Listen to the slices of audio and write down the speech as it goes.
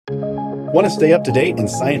Want to stay up to date in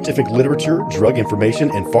scientific literature, drug information,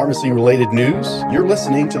 and pharmacy-related news? You're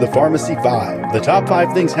listening to the Pharmacy 5, the top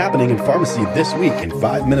 5 things happening in pharmacy this week in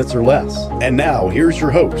 5 minutes or less. And now, here's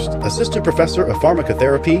your host, Assistant Professor of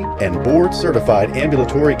Pharmacotherapy and Board-Certified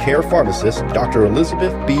Ambulatory Care Pharmacist, Dr.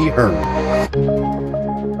 Elizabeth B. Hearn.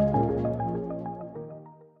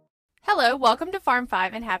 Hello, welcome to Pharm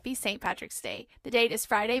 5 and happy St. Patrick's Day. The date is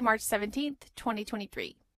Friday, March 17th,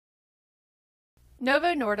 2023.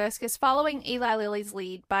 Novo Nordisk is following Eli Lilly's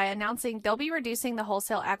lead by announcing they'll be reducing the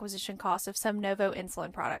wholesale acquisition cost of some Novo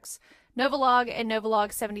insulin products. Novolog and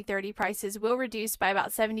Novolog 7030 prices will reduce by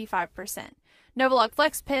about 75%. Novolog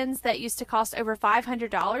Flex pens that used to cost over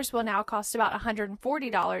 $500 will now cost about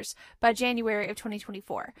 $140 by January of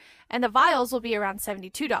 2024, and the vials will be around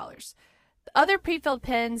 $72. Other pre-filled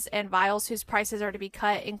pens and vials whose prices are to be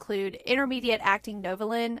cut include intermediate-acting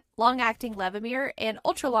Novolin, long-acting Levemir, and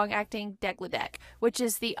ultra-long-acting Degludec, which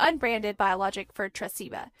is the unbranded biologic for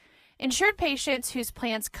Tresiba. Insured patients whose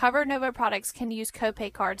plans cover Novo products can use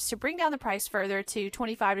copay cards to bring down the price further to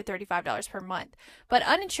 $25 to $35 per month, but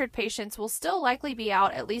uninsured patients will still likely be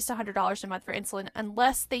out at least $100 a month for insulin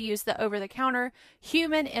unless they use the over-the-counter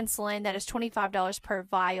human insulin that is $25 per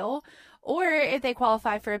vial, or if they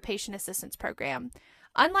qualify for a patient assistance program.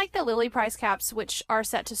 Unlike the Lilly price caps, which are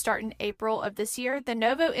set to start in April of this year, the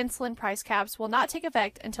Novo insulin price caps will not take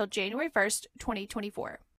effect until January 1st,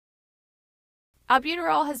 2024.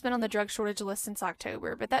 Albuterol has been on the drug shortage list since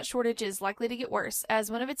October, but that shortage is likely to get worse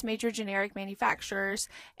as one of its major generic manufacturers,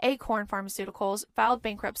 Acorn Pharmaceuticals, filed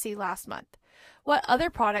bankruptcy last month. What other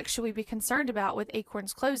products should we be concerned about with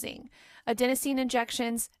Acorn's closing? Adenosine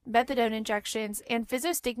injections, methadone injections, and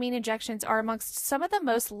physostigmine injections are amongst some of the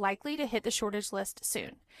most likely to hit the shortage list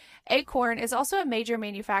soon. Acorn is also a major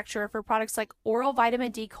manufacturer for products like oral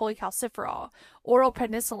vitamin D cholecalciferol, oral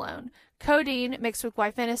prednisolone, codeine mixed with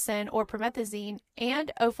guaifenesin or promethazine,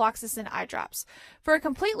 and ofloxacin eye drops. For a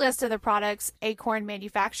complete list of the products Acorn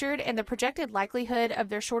manufactured and the projected likelihood of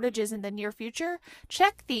their shortages in the near future,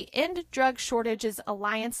 check the End Drug Shortages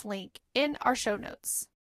Alliance link in our show notes.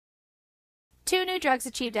 2 new drugs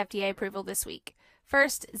achieved FDA approval this week.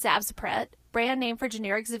 First, Zavzpret, brand name for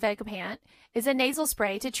generic Zavegepant, is a nasal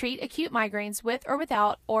spray to treat acute migraines with or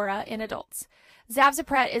without aura in adults.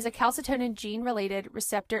 Zavzpret is a calcitonin gene-related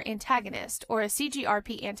receptor antagonist, or a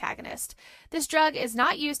CGRP antagonist. This drug is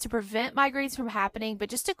not used to prevent migraines from happening, but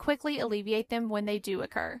just to quickly alleviate them when they do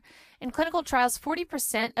occur. In clinical trials,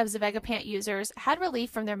 40% of Zavegepant users had relief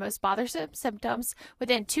from their most bothersome symptoms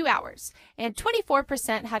within 2 hours, and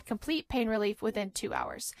 24% had complete pain relief within 2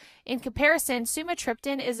 hours. In comparison,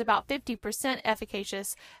 sumatriptan is about 50%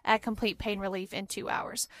 efficacious at complete pain relief in 2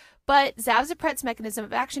 hours. But Zavzpret's mechanism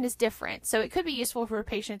of action is different, so it could be useful for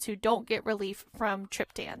patients who don't get relief from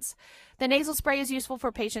triptans. The nasal spray is useful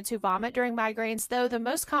for patients who vomit during migraines, though the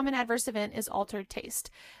most common adverse event is altered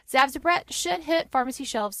taste. Zavzpret should hit pharmacy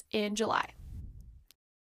shelves in July.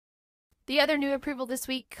 The other new approval this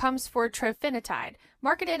week comes for trofinetide,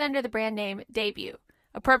 marketed under the brand name Daybue,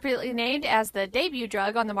 appropriately named as the debut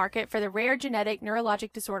drug on the market for the rare genetic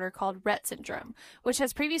neurologic disorder called Rett syndrome, which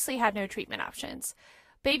has previously had no treatment options.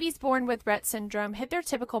 Babies born with Rett syndrome hit their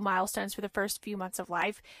typical milestones for the first few months of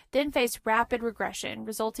life, then face rapid regression,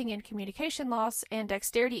 resulting in communication loss and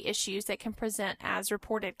dexterity issues that can present as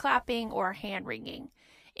reported clapping or hand wringing.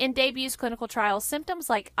 In Daybue's clinical trials,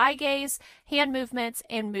 symptoms like eye gaze, hand movements,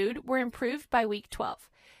 and mood were improved by week 12.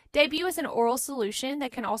 Daybue is an oral solution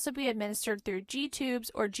that can also be administered through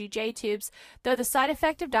G-tubes or GJ tubes, though the side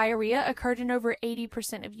effect of diarrhea occurred in over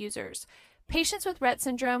 80% of users. Patients with Rett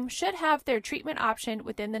syndrome should have their treatment option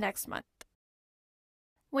within the next month.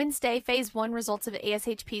 Wednesday, Phase 1 results of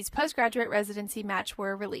ASHP's postgraduate residency match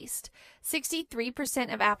were released.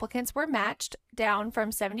 63% of applicants were matched, down from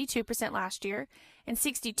 72% last year, and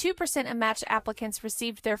 62% of matched applicants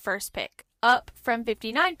received their first pick, up from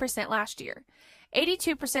 59% last year.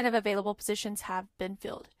 82% of available positions have been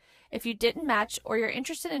filled. If you didn't match or you're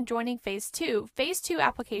interested in joining Phase 2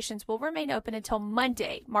 applications will remain open until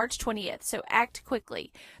Monday, March 20th, so act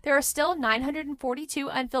quickly. There are still 942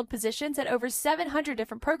 unfilled positions at over 700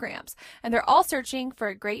 different programs, and they're all searching for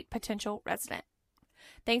a great potential resident.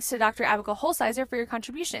 Thanks to Dr. Abigail Holsizer for your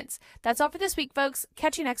contributions. That's all for this week, folks.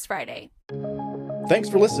 Catch you next Friday. Thanks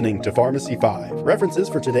for listening to Pharmacy 5. References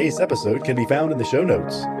for today's episode can be found in the show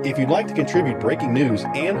notes. If you'd like to contribute breaking news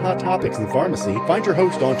and hot topics in pharmacy, find your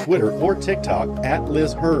host on Twitter or TikTok at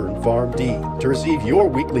Liz Hearn PharmD. To receive your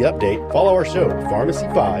weekly update, follow our show, Pharmacy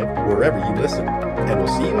 5, wherever you listen. And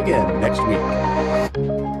we'll see you again next week.